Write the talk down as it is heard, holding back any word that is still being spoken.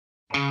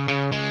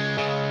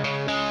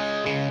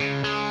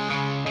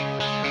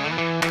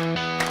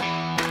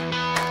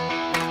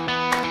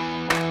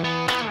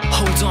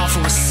hold on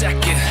for a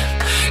second.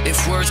 If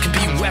words can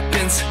be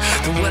weapons,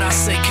 then what I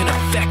say can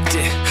affect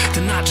it.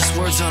 They're not just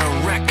words on a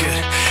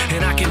record,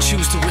 and I can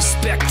choose to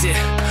respect it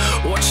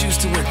or choose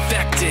to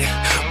infect it.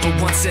 But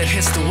once it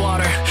hits the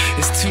water,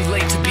 it's too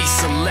late to be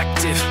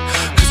selective.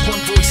 Cause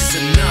one voice is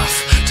enough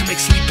to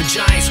make sleeping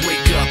giants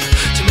wake up,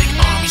 to make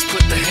armies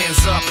put their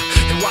hands up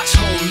and watch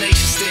whole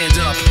nations stand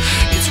up.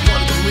 It's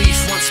one belief,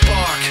 one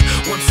spark,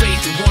 one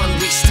faith and one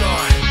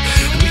restart,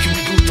 and we can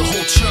reboot the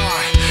whole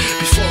chart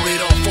before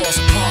it all falls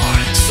apart.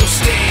 So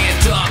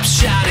stand up,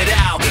 shout it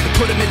out, and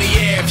put them in the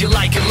air if you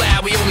like it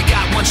loud. We only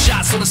got one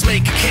shot, so let's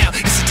make it count.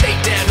 It's a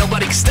takedown,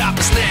 nobody can stop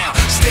us now.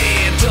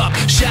 Stand up,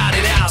 shout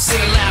it out, sing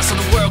it loud so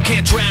the world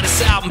can't drown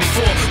us out. And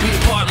before we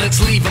depart, let's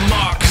leave a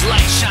mark, cause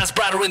light shines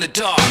brighter in the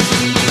dark.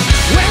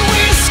 When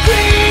we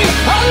scream,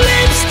 our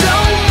lips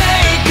don't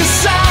make a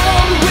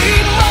sound. We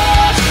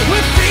march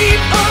with feet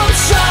on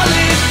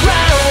solid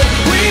ground.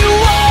 We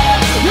walk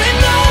where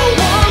no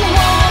one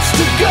wants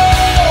to go,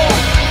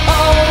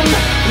 on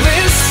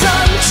this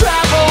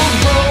untraveled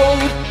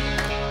road.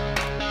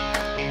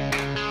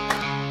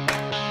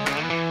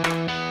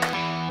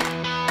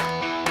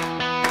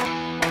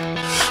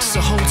 So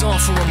hold on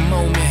for a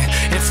moment.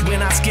 If we're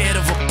not scared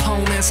of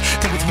opponents,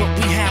 then with what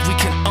we have we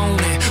can own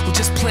it. We'll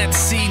just plant the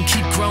seed and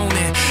keep growing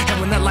it.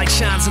 And when that light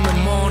shines in the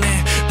morning,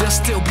 they'll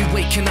still be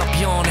waking up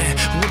yawning.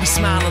 We'll be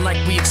smiling like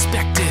we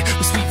expected,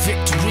 with sweet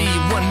victory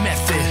in one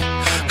method.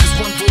 Cause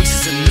one voice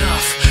is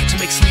enough to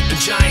make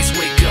sleeping giants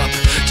wake up,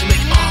 to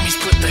make armies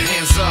put their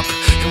hands up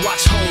and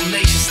watch whole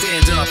nations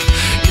stand up.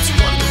 It's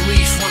one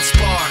belief, one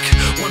spark,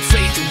 one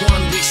faith and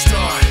one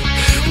restart,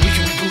 and we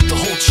can reboot the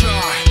whole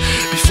chart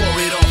before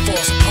it all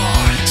falls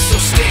apart. So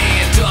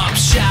stand up,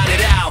 shout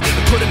it out,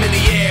 and put them in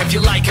the air if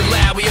you like it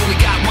loud. We only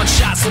got one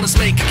shot, so let's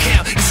make it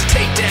count. It's a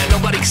takedown,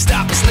 nobody can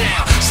stop us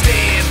now.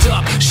 Stand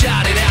up,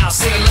 shout it out,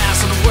 sing it loud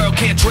so the world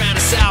can't drown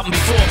us out. And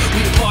before we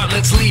depart,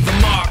 let's leave a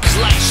mark, cause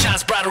light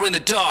shines brighter in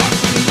the dark.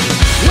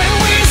 When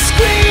we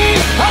scream,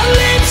 our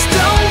lips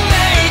don't